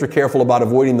be extra careful about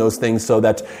avoiding those things so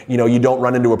that, you don't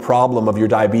run into a problem of your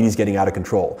diabetes getting out of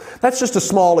control." That's just a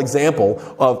small example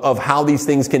of how these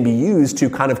things can be used to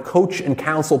kind of coach and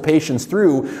counsel patients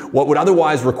through what would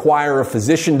otherwise require a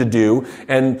physician to do.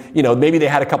 And, maybe they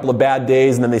had a couple of bad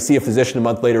days and then they see a physician a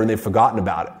month later and they've forgotten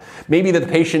about it. Maybe the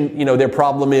patient, their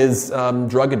problem is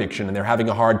drug addiction and they're having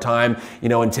a hard time,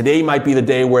 and today might be the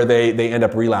day where they end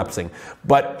up relapsing. diagnosing.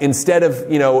 But instead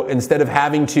of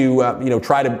having to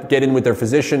try to get in with their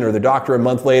physician or their doctor a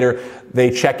month later, they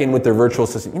check in with their virtual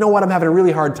assistant. You know what? I'm having a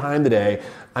really hard time today.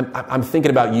 I'm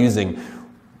thinking about using.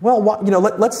 Well,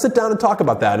 let's sit down and talk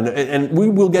about that. And we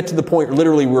will get to the point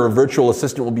literally where a virtual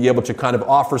assistant will be able to kind of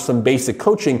offer some basic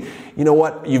coaching. You know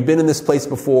what? You've been in this place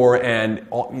before, and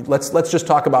let's just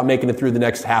talk about making it through the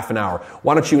next half an hour.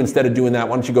 Why don't you, instead of doing that,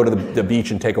 why don't you go to the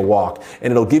beach and take a walk? And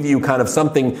it'll give you kind of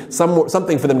something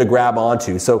for them to grab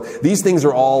onto. So these things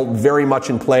are all very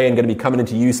much in play and going to be coming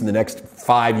into use in the next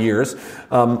 5 years.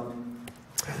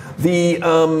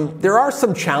 There are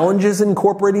some challenges in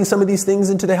incorporating some of these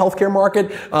things into the healthcare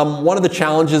market. One of the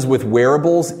challenges with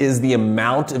wearables is the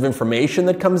amount of information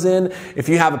that comes in. If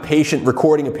you have a patient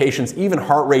recording a patient's even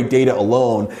heart rate data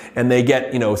alone, and they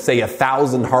get, say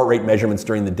 1,000 heart rate measurements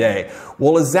during the day,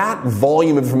 well, is that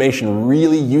volume of information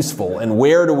really useful? And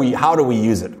how do we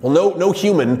use it? Well, no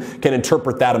human can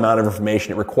interpret that amount of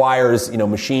information. It requires,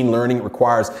 machine learning. It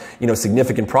requires,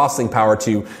 significant processing power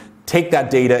to take that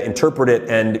data, interpret it,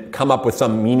 and come up with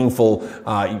some meaningful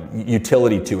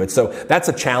utility to it. So that's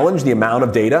a challenge, the amount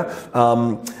of data.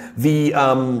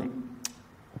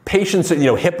 Patients, the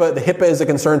HIPAA is a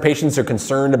concern. Patients are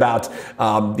concerned about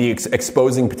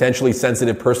exposing potentially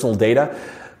sensitive personal data.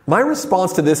 My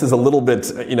response to this is a little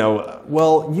bit,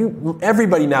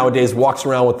 everybody nowadays walks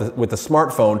around with a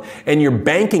smartphone, and your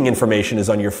banking information is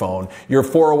on your phone. Your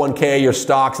 401k, your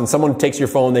stocks, and someone takes your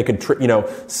phone, they could,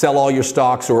 sell all your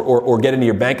stocks or get into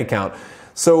your bank account.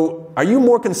 So are you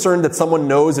more concerned that someone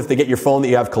knows if they get your phone that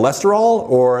you have cholesterol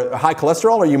or high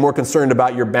cholesterol, or are you more concerned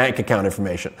about your bank account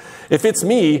information? If it's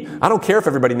me, I don't care if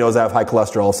everybody knows I have high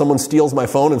cholesterol. If someone steals my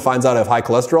phone and finds out I have high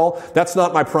cholesterol, that's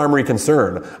not my primary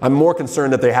concern. I'm more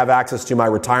concerned that they have access to my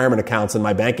retirement accounts and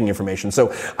my banking information.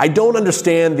 So I don't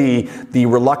understand the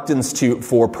reluctance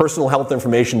for personal health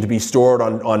information to be stored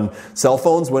on cell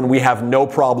phones when we have no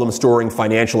problem storing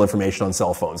financial information on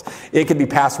cell phones. It can be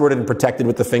passworded and protected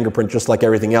with the fingerprint just like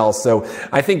everything else. So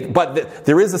I think, but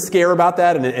there is a scare about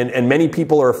that, and many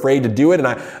people are afraid to do it. And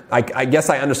I guess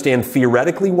I understand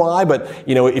theoretically why, but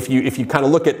if you kind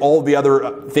of look at all the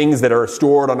other things that are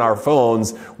stored on our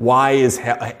phones, why is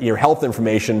your health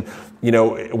information?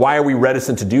 Why are we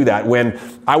reticent to do that when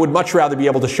I would much rather be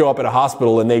able to show up at a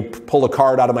hospital and they pull a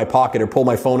card out of my pocket or pull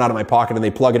my phone out of my pocket and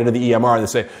they plug it into the EMR and they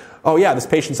say, oh yeah, this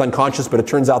patient's unconscious, but it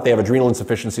turns out they have adrenal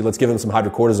insufficiency. Let's give them some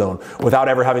hydrocortisone without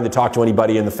ever having to talk to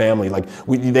anybody in the family. Like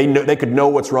they could know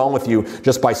what's wrong with you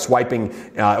just by swiping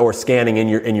or scanning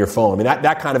in your phone. I mean,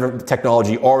 that kind of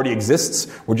technology already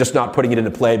exists. We're just not putting it into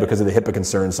play because of the HIPAA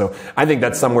concerns. So I think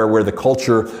that's somewhere where the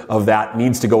culture of that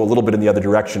needs to go a little bit in the other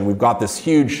direction. We've got this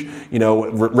huge,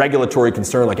 regulatory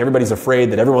concern. Like everybody's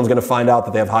afraid that everyone's going to find out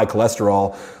that they have high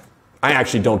cholesterol. I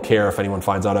actually don't care if anyone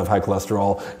finds out I have high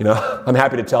cholesterol. I'm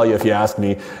happy to tell you if you ask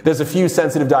me. There's a few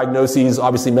sensitive diagnoses.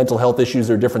 Obviously, mental health issues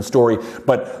are a different story.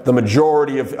 But the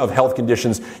majority of health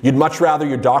conditions, you'd much rather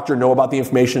your doctor know about the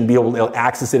information and be able to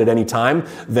access it at any time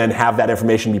than have that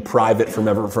information be private from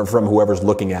whoever's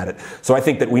looking at it. So I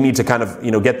think that we need to kind of,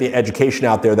 get the education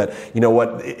out there that,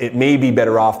 it may be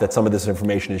better off that some of this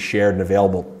information is shared and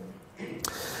available.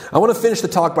 I want to finish the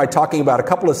talk by talking about a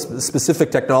couple of specific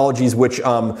technologies which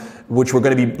we're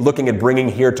going to be looking at bringing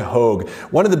here to Hoag.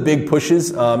 One of the big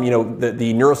pushes, the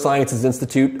Neurosciences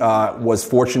Institute was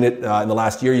fortunate in the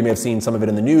last year, you may have seen some of it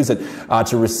in the news,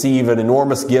 to receive an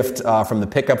enormous gift from the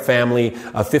Pickup family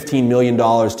of $15 million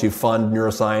to fund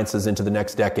neurosciences into the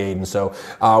next decade. And so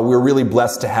we're really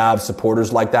blessed to have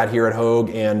supporters like that here at Hoag,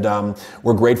 and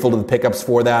we're grateful to the Pickups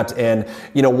for that. And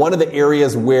one of the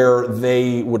areas where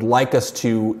they would like us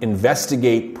to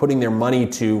investigate putting their money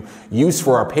to use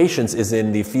for our patients is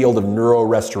in the field of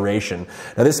neurorestoration.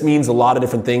 Now this means a lot of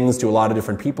different things to a lot of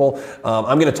different people.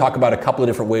 I'm going to talk about a couple of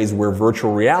different ways where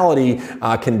virtual reality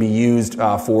can be used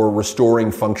for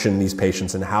restoring function in these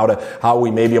patients and how we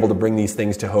may be able to bring these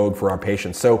things to Hoag for our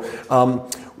patients. So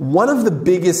one of the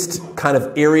biggest kind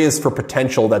of areas for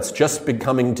potential that's just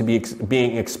becoming to be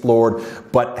being explored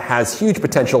but has huge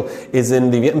potential is in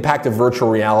the impact of virtual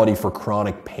reality for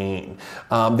chronic pain.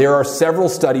 There are several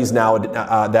studies now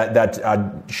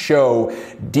that show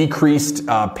decreased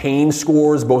pain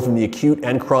scores both in the acute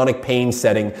and chronic pain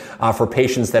setting for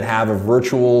patients that have a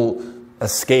virtual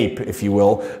escape, if you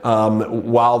will,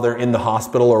 while they're in the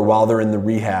hospital or while they're in the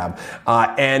rehab.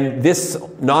 And this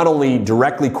not only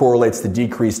directly correlates to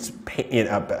decreased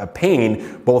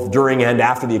pain, both during and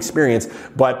after the experience,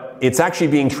 but it's actually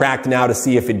being tracked now to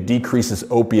see if it decreases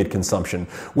opiate consumption,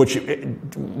 which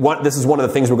this is one of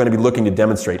the things we're going to be looking to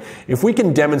demonstrate. If we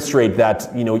can demonstrate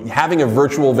that, having a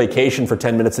virtual vacation for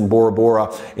 10 minutes in Bora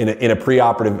Bora in a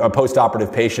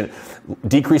post-operative patient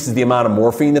decreases the amount of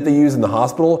morphine that they use in the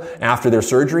hospital after their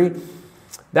surgery,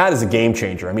 that is a game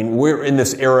changer. I mean, we're in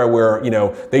this era where,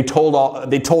 they told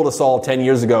us all 10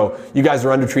 years ago, you guys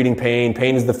are undertreating pain.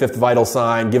 Pain is the fifth vital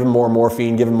sign. Give them more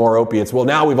morphine, give them more opiates. Well,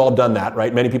 now we've all done that,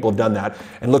 right? Many people have done that.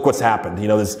 And look what's happened.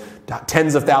 There's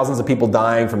tens of thousands of people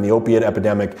dying from the opiate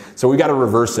epidemic. So we got to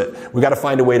reverse it. We got to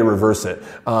find a way to reverse it.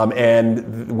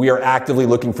 And we are actively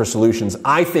looking for solutions.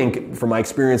 I think, from my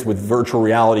experience with virtual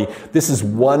reality, this is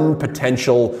one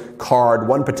potential card,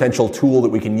 one potential tool that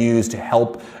we can use to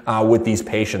help with these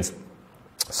patients.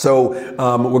 So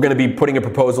we're going to be putting a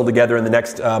proposal together in the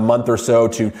next month or so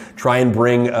to try and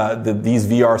bring these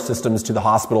VR systems to the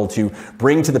hospital, to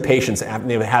bring to the patients after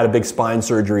they've had a big spine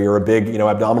surgery or a big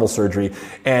abdominal surgery.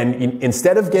 And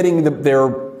instead of getting their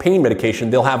pain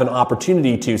medication, they'll have an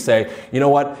opportunity to say, you know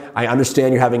what, I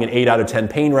understand you're having an 8 out of 10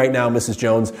 pain right now, Mrs.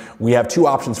 Jones. We have two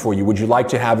options for you. Would you like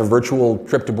to have a virtual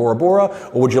trip to Bora Bora,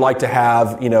 or would you like to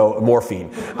have,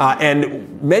 morphine?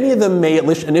 And many of them may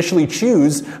initially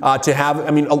choose to have,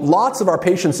 lots of our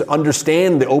patients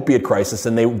understand the opiate crisis,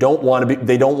 and they don't want it.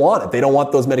 They don't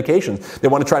want those medications. They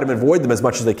want to try to avoid them as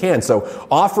much as they can. So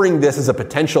offering this as a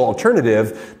potential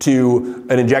alternative to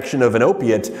an injection of an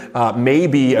opiate may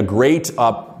be a great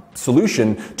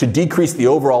solution to decrease the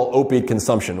overall opiate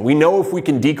consumption. We know if we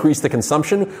can decrease the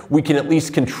consumption, we can at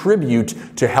least contribute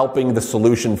to helping the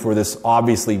solution for this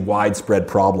obviously widespread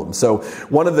problem. So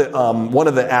one of the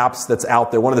apps that's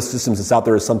out there, one of the systems that's out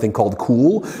there is something called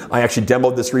Cool. I actually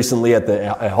demoed this recently at the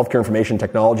Healthcare Information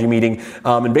Technology meeting.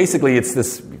 And basically it's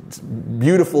this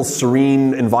beautiful,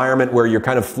 serene environment where you're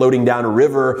kind of floating down a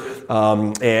river,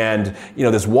 and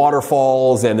there's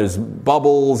waterfalls and there's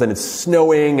bubbles and it's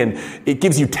snowing, and it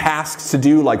gives you tasks to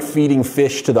do, like feeding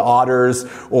fish to the otters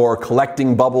or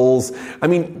collecting bubbles.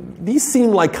 These seem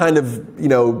like kind of,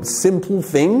 simple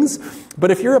things. But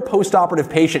if you're a post-operative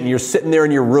patient and you're sitting there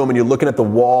in your room and you're looking at the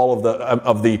wall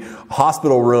of the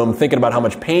hospital room, thinking about how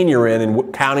much pain you're in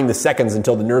and counting the seconds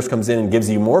until the nurse comes in and gives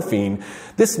you morphine,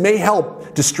 this may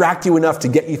help distract you enough to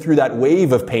get you through that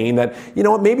wave of pain that,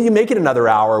 maybe you make it another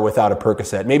hour without a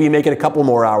Percocet. Maybe you make it a couple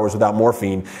more hours without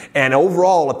morphine. And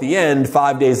overall, at the end,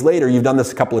 5 days later, you've done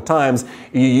this a couple of times,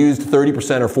 you used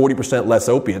 30% or 40% less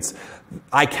opiates.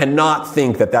 I cannot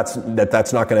think that's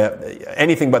not going to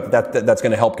anything but that's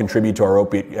going to help contribute to our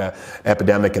opiate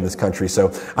epidemic in this country.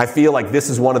 So I feel like this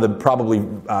is one of the probably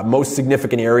most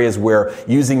significant areas where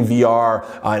using VR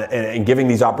and giving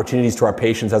these opportunities to our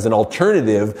patients as an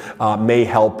alternative may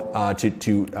help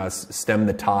to stem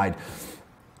the tide.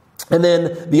 And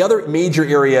then the other major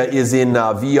area is in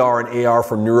VR and AR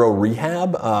for neuro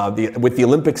rehab. With the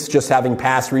Olympics just having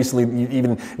passed recently,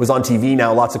 even it was on TV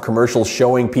now, lots of commercials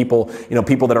showing people,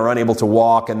 people that are unable to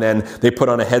walk, and then they put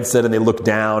on a headset and they look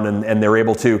down and they're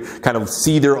able to kind of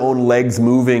see their own legs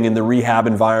moving in the rehab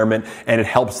environment, and it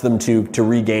helps them to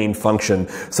regain function.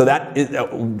 So that is,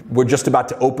 we're just about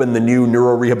to open the new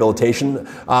neuro rehabilitation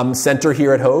center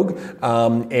here at Hoag,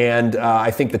 and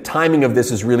I think the timing of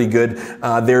this is really good.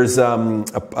 There's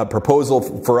a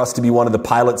proposal for us to be one of the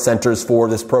pilot centers for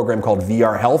this program called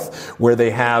VR Health, where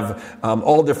they have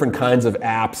all different kinds of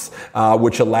apps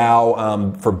which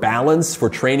allow for balance, for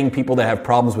training people that have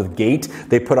problems with gait.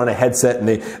 They put on a headset and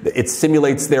it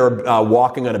simulates their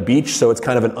walking on a beach, so it's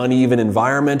kind of an uneven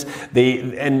environment.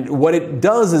 And what it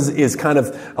does is kind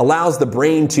of allows the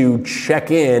brain to check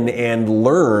in and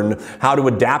learn how to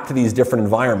adapt to these different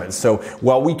environments. So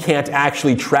while we can't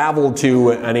actually travel to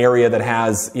an area that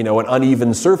has, an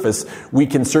uneven surface, we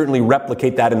can certainly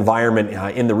replicate that environment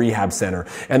in the rehab center.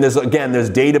 And there's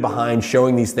data behind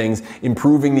showing these things,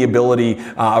 improving the ability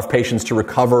of patients to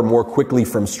recover more quickly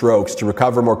from strokes, to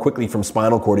recover more quickly from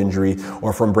spinal cord injury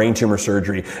or from brain tumor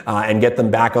surgery, and get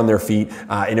them back on their feet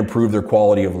and improve their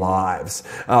quality of lives.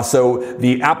 So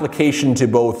the application to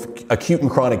both acute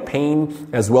and chronic pain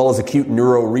as well as acute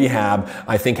neuro rehab,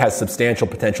 I think, has substantial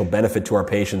potential benefit to our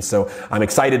patients. So I'm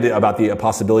excited about the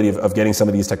possibility of getting some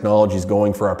of these technologies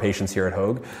going for our patients here at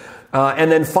Hoag.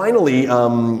 And then finally,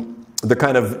 the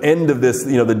kind of end of this,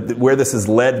 where this has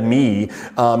led me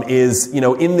is,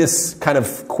 in this kind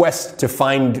of quest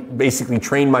to basically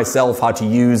train myself how to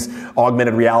use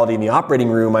augmented reality in the operating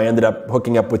room, I ended up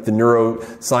hooking up with the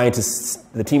neuroscientists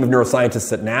the team of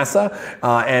neuroscientists at NASA,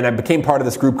 and I became part of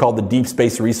this group called the Deep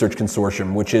Space Research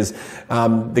Consortium, which is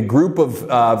the group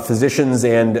of physicians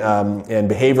and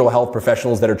behavioral health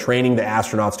professionals that are training the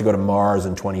astronauts to go to Mars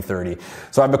in 2030.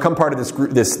 So I've become part of this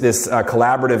group, this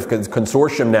collaborative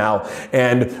consortium now,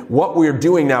 and what we're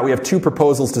doing now, we have 2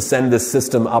 proposals to send this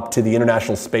system up to the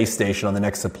International Space Station on the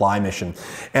next supply mission.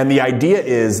 And the idea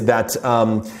is that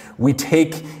we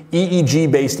take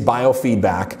EEG-based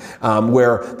biofeedback,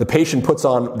 where the patient puts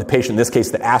on, in this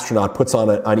case the astronaut, puts on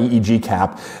an EEG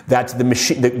cap, that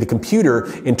the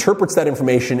computer interprets that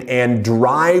information and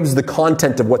drives the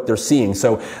content of what they're seeing.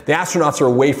 So the astronauts are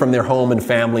away from their home and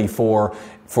family for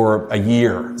a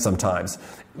year sometimes.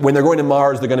 When they're going to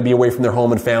Mars, they're going to be away from their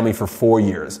home and family for 4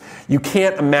 years. You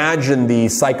can't imagine the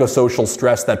psychosocial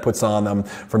stress that puts on them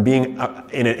from being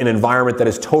in an environment that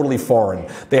is totally foreign.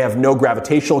 They have no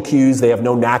gravitational cues, they have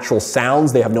no natural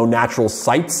sounds, they have no natural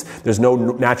sights, there's no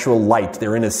natural light.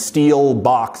 They're in a steel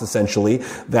box, essentially,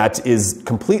 that is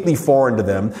completely foreign to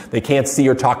them. They can't see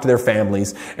or talk to their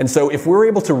families. And so if we're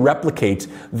able to replicate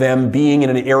them being in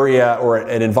an area or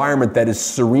an environment that is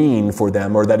serene for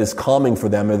them, or that is calming for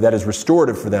them, or that is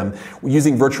restorative for them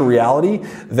using virtual reality,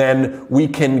 then we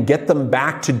can get them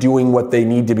back to doing what they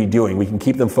need to be doing. We can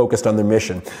keep them focused on their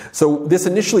mission. So this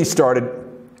initially started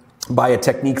by a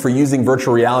technique for using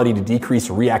virtual reality to decrease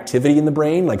reactivity in the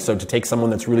brain. Like, so to take someone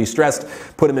that's really stressed,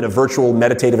 put them in a virtual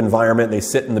meditative environment, they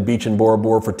sit in the beach in Bora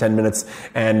Bora for 10 minutes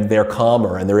and they're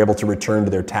calmer and they're able to return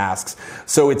to their tasks.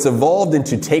 So it's evolved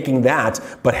into taking that,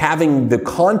 but having the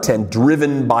content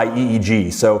driven by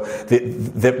EEG. So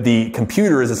the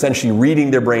computer is essentially reading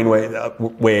their brain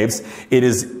waves. It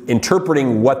is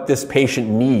interpreting what this patient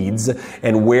needs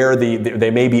and where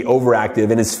they may be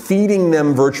overactive, and is feeding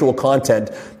them virtual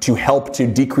content to help to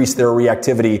decrease their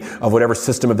reactivity of whatever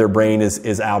system of their brain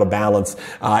is out of balance.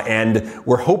 And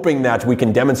we're hoping that we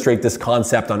can demonstrate this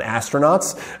concept on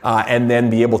astronauts and then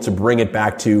be able to bring it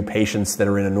back to patients that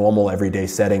are in a normal everyday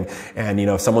setting. And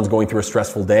if someone's going through a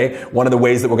stressful day, one of the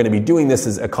ways that we're going to be doing this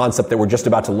is a concept that we're just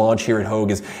about to launch here at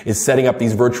Hoag is setting up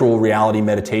these virtual reality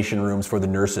meditation rooms for the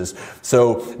nurses.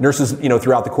 So nurses,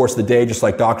 throughout the course of the day, just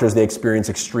like doctors, they experience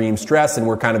extreme stress, and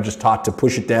we're kind of just taught to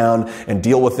push it down and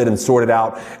deal with it and sort it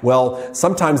out. Well,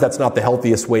 sometimes that's not the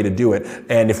healthiest way to do it.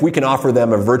 And if we can offer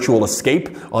them a virtual escape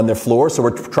on their floor, so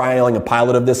we're trialing a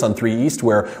pilot of this on 3 East,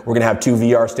 where we're going to have 2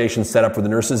 VR stations set up for the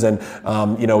nurses, and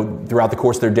throughout the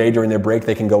course of their day during their break,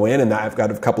 they can go in, and I've got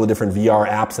a couple of different VR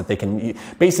apps that they can.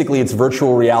 Basically, it's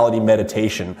virtual reality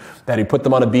meditation that you put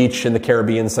them on a beach in the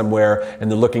Caribbean somewhere,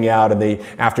 and they're looking out, and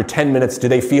after 10 minutes, do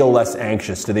they feel less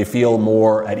anxious? Do they feel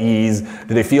more at ease?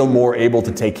 Do they feel more able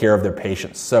to take care of their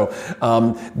patients? So,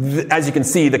 as you can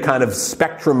see, the kind of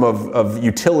spectrum of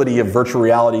utility of virtual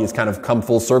reality has kind of come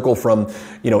full circle from,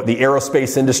 the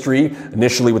aerospace industry,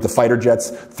 initially with the fighter jets,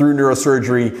 through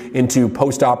neurosurgery, into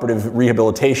post-operative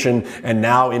rehabilitation, and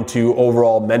now into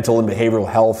overall mental and behavioral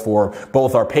health for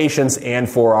both our patients and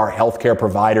for our healthcare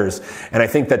providers. And I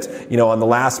think that, on the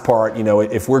last part,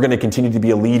 if we're going to continue to be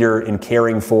a leader in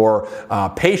caring for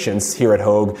patients here at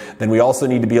Hoag, then we also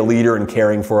need to be a leader in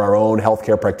caring for our own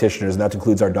healthcare practitioners, and that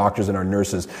includes our doctors and our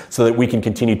nurses, so that we can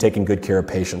continue taking good care of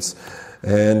patients.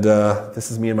 And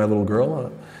this is me and my little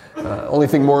girl. Only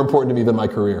thing more important to me than my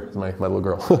career is my little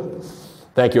girl.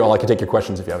 Thank you all. I can take your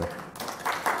questions if you have any.